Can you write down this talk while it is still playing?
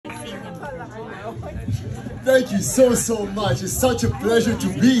Thank you so much. It's such a pleasure to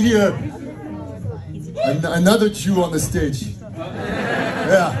be here. Another Jew on the stage.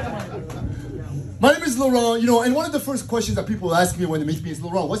 Yeah. My name is Laurent, and one of the first questions that people ask me when they meet me is,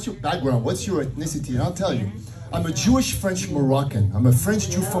 Laurent, what's your background? What's your ethnicity? And I'll tell you, I'm a Jewish French Moroccan. I'm a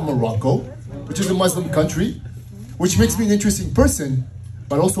French Jew from Morocco, which is a Muslim country, which makes me an interesting person,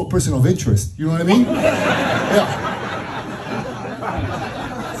 but also a person of interest. You know what I mean? Yeah.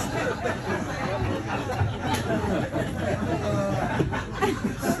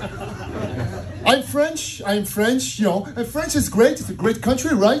 I'm French, and French is great. It's a great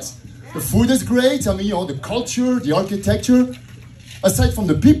country, right? The food is great. I mean, the culture, the architecture. Aside from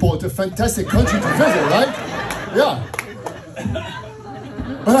the people, it's a fantastic country to visit, right? Yeah.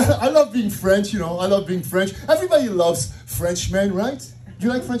 But I love being French, I love being French. Everybody loves Frenchmen, right? Do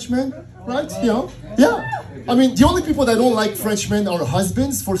you like Frenchmen, right? Yeah. I mean, the only people that don't like Frenchmen are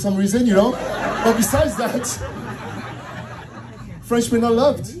husbands for some reason, But besides that, Frenchmen are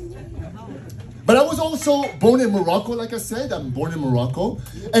loved. But I was also born in Morocco, like I said. I'm born in Morocco.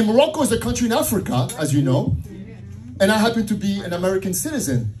 And Morocco is a country in Africa, as you know. And I happen to be an American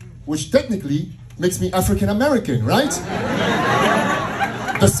citizen, which technically makes me African-American, right?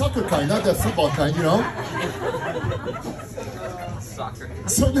 The soccer kind, not the football kind, Soccer.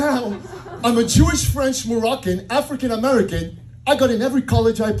 So now, I'm a Jewish, French, Moroccan, African-American. I got in every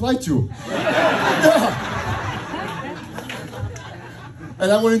college I applied to. Yeah. And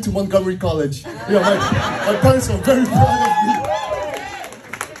I went into Montgomery College. My parents were very proud of me.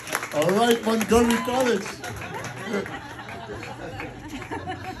 All right, Montgomery College.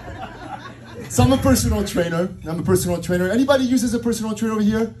 So I'm a personal trainer. Anybody uses a personal trainer over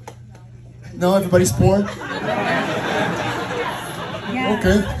here? No, everybody's poor? Yeah.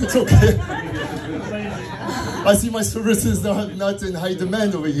 Okay, it's okay. I see my services not in high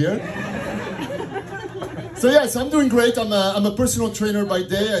demand over here. So yes, I'm doing great. I'm a personal trainer by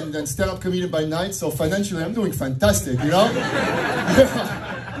day and stand-up comedian by night. So financially, I'm doing fantastic, Yeah.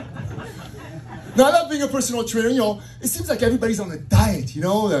 Now, I love being a personal trainer. It seems like everybody's on a diet.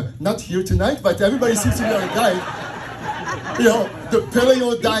 Not here tonight, but everybody seems to be on a diet. The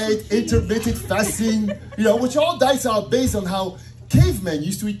paleo diet, intermittent fasting. Which all diets are based on how cavemen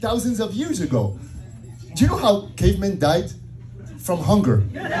used to eat thousands of years ago. Do you know how cavemen died? From hunger.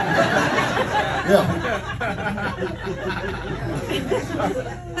 Yeah.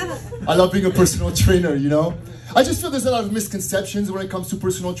 I love being a personal trainer, I just feel there's a lot of misconceptions when it comes to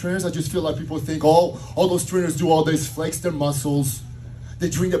personal trainers. I just feel like people think, all those trainers do all this, flex their muscles, they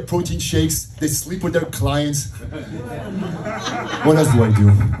drink their protein shakes, they sleep with their clients. What else do I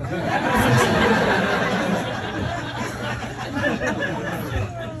do?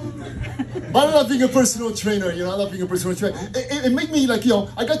 But I love being a personal trainer, I love being a personal trainer. It made me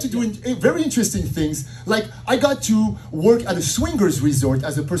I got to do very interesting things. Like, I got to work at a swingers resort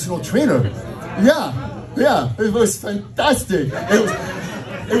as a personal trainer. Yeah, it was fantastic.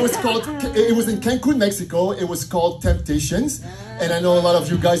 It was in Cancun, Mexico. It was called Temptations. And I know a lot of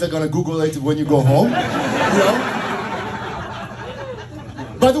you guys are gonna Google it when you go home,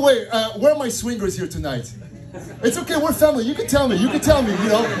 By the way, where are my swingers here tonight? It's okay, we're family. You can tell me,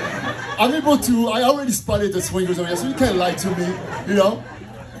 I already spotted the swingers over here, so you can't lie to me,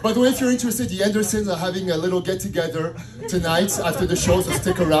 By the way, if you're interested, the Andersons are having a little get-together tonight after the show, so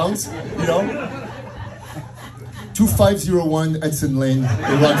stick around, 2501 Edson Lane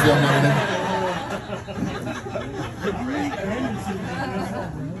in Rockville, Maryland.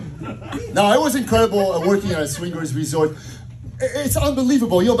 Now, it was incredible working at a swingers resort. It's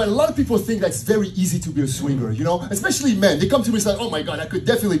unbelievable, but a lot of people think that's very easy to be a swinger, Especially men. They come to me and say, oh my God, I could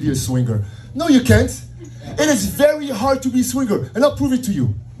definitely be a swinger. No, you can't. It is very hard to be a swinger, and I'll prove it to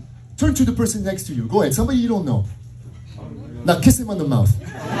you. Turn to the person next to you. Go ahead, somebody you don't know. Now kiss him on the mouth.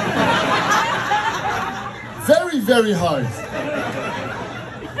 Very, very hard.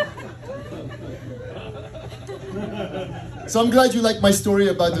 So I'm glad you like my story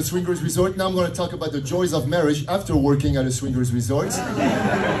about the swingers resort. Now I'm going to talk about the joys of marriage after working at a swingers resort.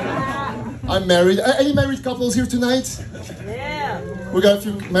 I'm married. Any married couples here tonight? Yeah. We got a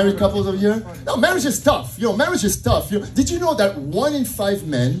few married couples over here. No, marriage is tough. Marriage is tough. Did you know that 1 in 5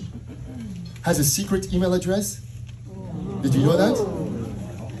 men has a secret email address? Did you know that?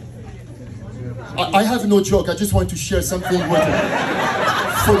 I have no joke. I just wanted to share something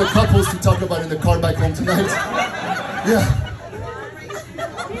for the couples to talk about in the car back home tonight. Yeah.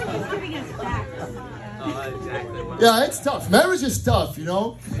 Yeah, it's tough. Marriage is tough, and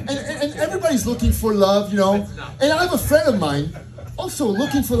everybody's looking for love, And I have a friend of mine also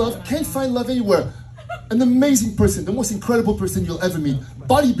looking for love, can't find love anywhere. An amazing person, the most incredible person you'll ever meet,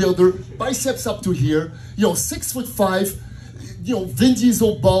 bodybuilder, biceps up to here, 6'5", Vin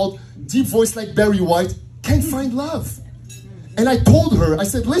Diesel bald, deep voice like Barry White, can't find love. And I told her, I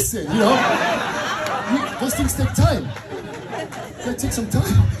said, listen, those things take time. Gotta take some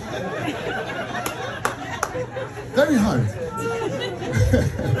time. Very hard.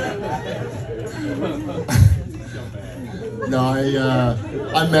 No,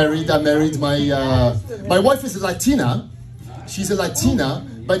 I'm married. My wife is a Latina. She's a Latina,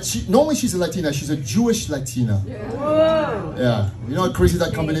 but normally she's a Latina. She's a Jewish Latina. Yeah. You know how crazy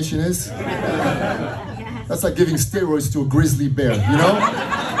that combination is? That's like giving steroids to a grizzly bear,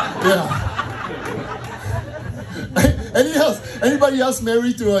 Yeah. Anybody else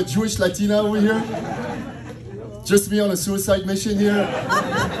married to a Jewish Latina over here? Just me on a suicide mission here?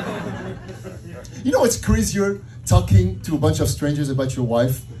 You know what's crazier? Talking to a bunch of strangers about your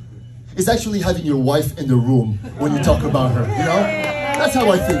wife is actually having your wife in the room when you talk about her, That's how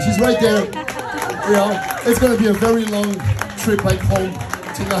I think. She's right there, It's gonna be a very long trip back home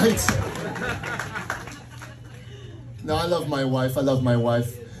tonight. No, I love my wife. My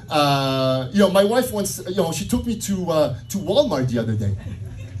wife once, she took me to Walmart the other day.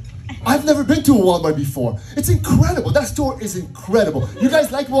 I've never been to a Walmart before. It's incredible. That store is incredible. You guys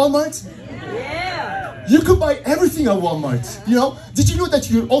like Walmart? Yeah. You could buy everything at Walmart, Did you know that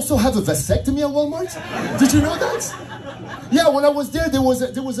you also have a vasectomy at Walmart? Did you know that? Yeah, when I was there, there was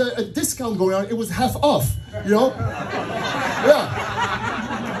a discount going on. It was half off, Yeah.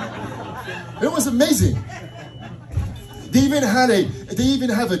 It was amazing. They even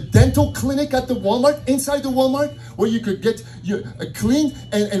have a dental clinic at the Walmart, inside the Walmart, where you could get clean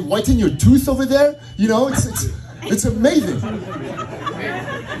and whiten your tooth over there. It's amazing.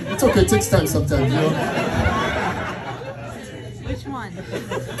 It's okay, it takes time sometimes, Which one?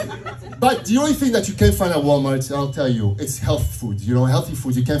 But the only thing that you can't find at Walmart, I'll tell you, it's health food. Healthy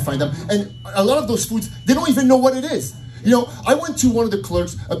foods, you can't find them. And a lot of those foods, they don't even know what it is. I went to one of the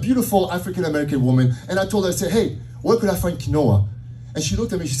clerks, a beautiful African-American woman, and I told her, I said, hey, where could I find quinoa? And she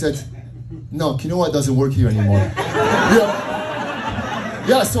looked at me, she said, no, quinoa doesn't work here anymore.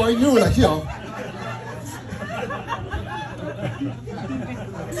 Yeah, so I knew,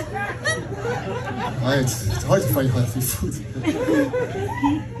 it's hard to find healthy food.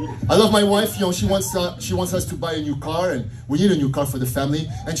 I love my wife, she wants us to buy a new car, and we need a new car for the family,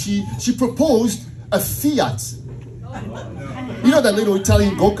 and she proposed a Fiat. You know that little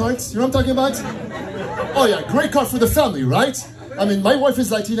Italian go-karts? You know what I'm talking about? Oh yeah, great car for the family, right? I mean, my wife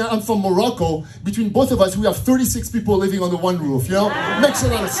is Latina, I'm from Morocco. Between both of us, we have 36 people living under one roof, Makes a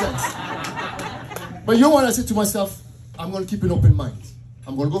lot of sense. But what? I said to myself, I'm going to keep an open mind.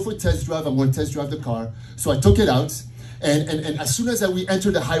 I'm going to go for a test drive, I'm going to test drive the car. So I took it out, and as soon as we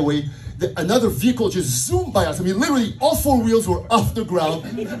entered the highway, another vehicle just zoomed by us. I mean, literally, all four wheels were off the ground.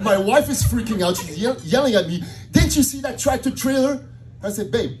 My wife is freaking out, she's yelling at me, didn't you see that tractor trailer? I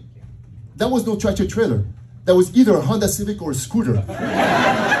said, babe, that was no tractor trailer. That was either a Honda Civic or a scooter.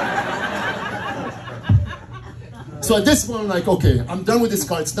 So at this point, I'm like, okay, I'm done with this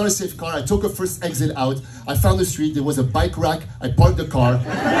car. It's not a safe car. I took a first exit out. I found the street. There was a bike rack. I parked the car.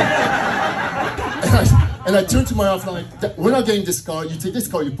 And I turned to my wife, and I'm like, we're not getting this car. You take this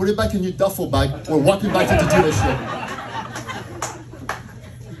car, you put it back in your duffel bag. We're walking back to the dealership.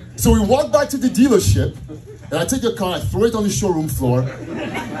 So we walk back to the dealership. And I take the car, I throw it on the showroom floor.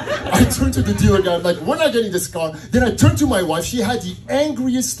 I turn to the dealer guy, I'm like, we're not getting this car. Then I turn to my wife, she had the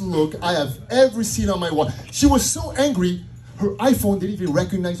angriest look I have ever seen on my wife. She was so angry, her iPhone didn't even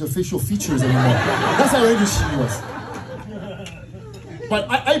recognize her facial features anymore. That's how angry she was. But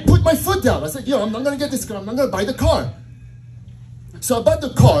I put my foot down. I said, I'm not gonna get this car, I'm not gonna buy the car. So I bought the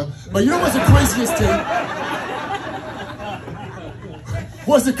car, but you know what's the craziest thing?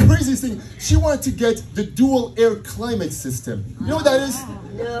 What's the craziest thing? She wanted to get the dual air climate system. You know what that is?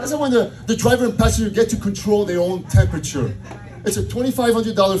 That's when the driver and passenger get to control their own temperature. It's a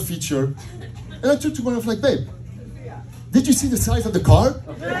 $2,500 feature. And I took to my wife like, babe, did you see the size of the car?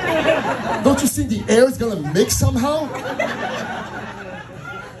 Don't you think the air is gonna mix somehow?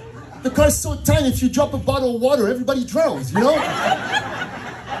 The car is so tiny, if you drop a bottle of water, everybody drowns,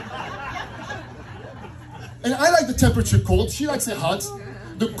 And I like the temperature cold, she likes it hot.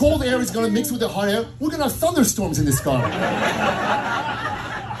 The cold air is gonna mix with the hot air. We're gonna have thunderstorms in this car.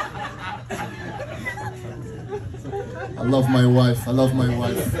 I love my wife, I love my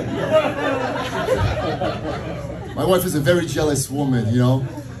wife. My wife is a very jealous woman,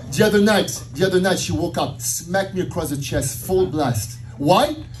 The other night, she woke up, smacked me across the chest, full blast.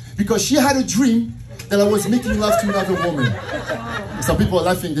 Why? Because she had a dream that I was making love to another woman. Some people are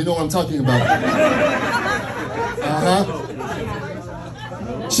laughing, they know what I'm talking about.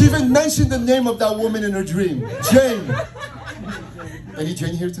 She even mentioned the name of that woman in her dream, Jane. Any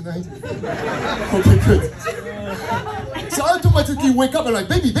Jane here tonight? Okay, good. So I automatically wake up and I'm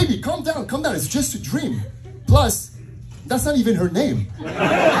like, baby, calm down, it's just a dream. Plus, that's not even her name.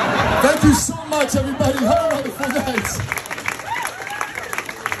 Thank you so much.